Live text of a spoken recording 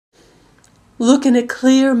Look in a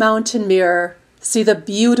clear mountain mirror, see the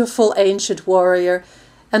beautiful ancient warrior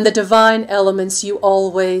and the divine elements you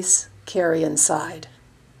always carry inside.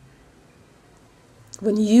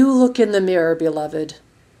 When you look in the mirror, beloved,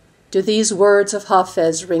 do these words of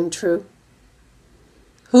Hafez ring true?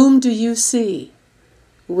 Whom do you see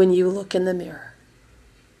when you look in the mirror?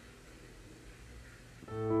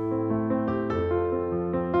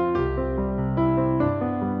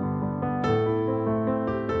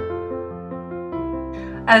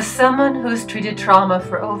 As someone who's treated trauma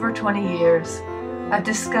for over 20 years, I've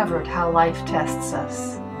discovered how life tests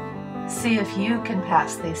us. See if you can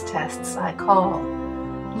pass these tests I call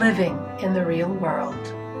living in the real world.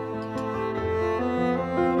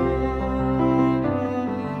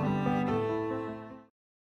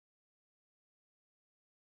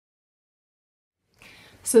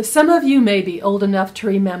 So some of you may be old enough to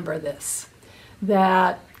remember this,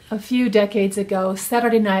 that a few decades ago,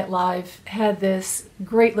 Saturday Night Live had this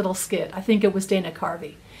great little skit. I think it was Dana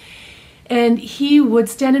Carvey. And he would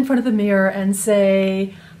stand in front of the mirror and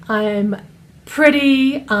say, I'm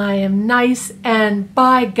pretty, I am nice, and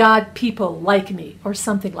by God, people like me, or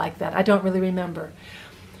something like that. I don't really remember.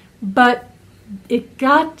 But it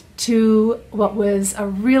got to what was a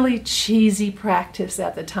really cheesy practice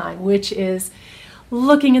at the time, which is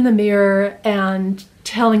looking in the mirror and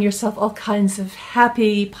telling yourself all kinds of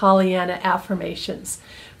happy Pollyanna affirmations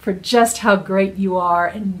for just how great you are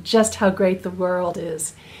and just how great the world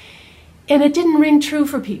is. And it didn't ring true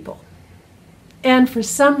for people. And for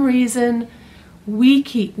some reason, we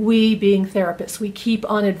being therapists, we keep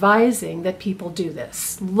on advising that people do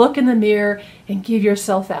this. Look in the mirror and give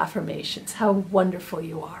yourself affirmations, how wonderful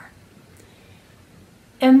you are.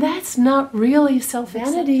 And that's not really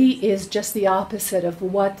self-acceptance. Vanity is just the opposite of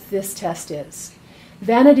what this test is.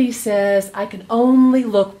 Vanity says, I can only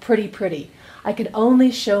look pretty. I can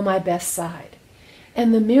only show my best side.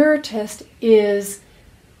 And the mirror test is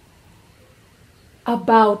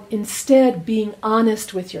about instead being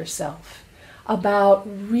honest with yourself, about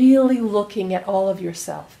really looking at all of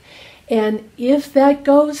yourself. And if that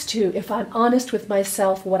goes to, if I'm honest with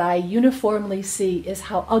myself, what I uniformly see is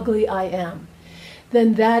how ugly I am,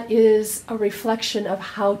 then that is a reflection of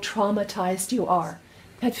how traumatized you are.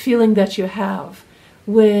 That feeling that you have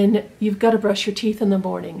when you've got to brush your teeth in the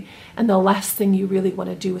morning and the last thing you really want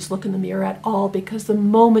to do is look in the mirror at all, because the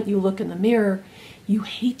moment you look in the mirror, you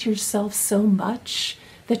hate yourself so much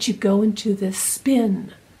that you go into this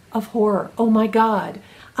spin of horror. Oh my God,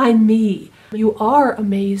 I'm me. You are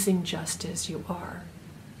amazing just as you are.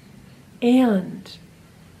 And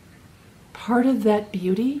part of that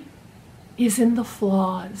beauty is in the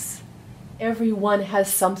flaws. Everyone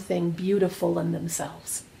has something beautiful in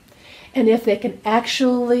themselves. And if they can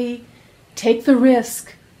actually take the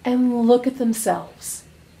risk and look at themselves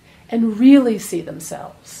and really see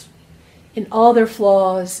themselves in all their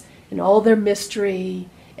flaws, in all their mystery,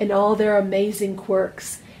 in all their amazing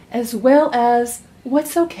quirks, as well as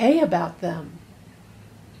what's okay about them,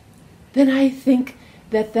 then I think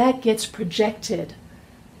that that gets projected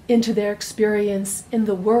into their experience in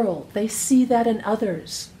the world. They see that in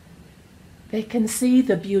others. They can see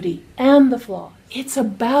the beauty and the flaws. It's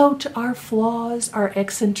about our flaws, our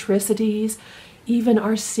eccentricities, even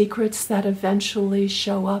our secrets that eventually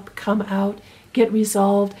show up, come out, get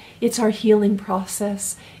resolved. It's our healing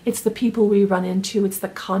process. It's the people we run into. It's the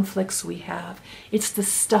conflicts we have. It's the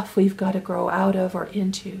stuff we've got to grow out of or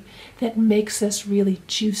into that makes us really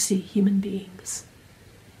juicy human beings.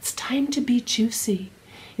 It's time to be juicy.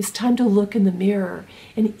 It's time to look in the mirror.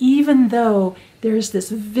 And even though there's this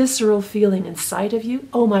visceral feeling inside of you,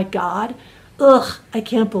 oh my God, ugh, I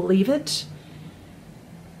can't believe it,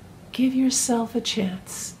 give yourself a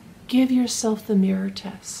chance. Give yourself the mirror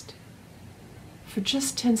test. For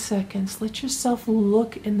just 10 seconds, let yourself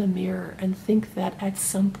look in the mirror and think that at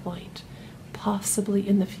some point, possibly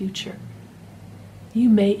in the future, you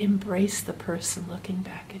may embrace the person looking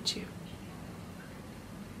back at you.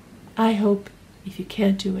 I hope if you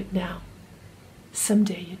can't do it now,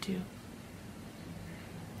 someday you do.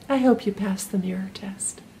 I hope you pass the mirror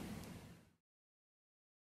test.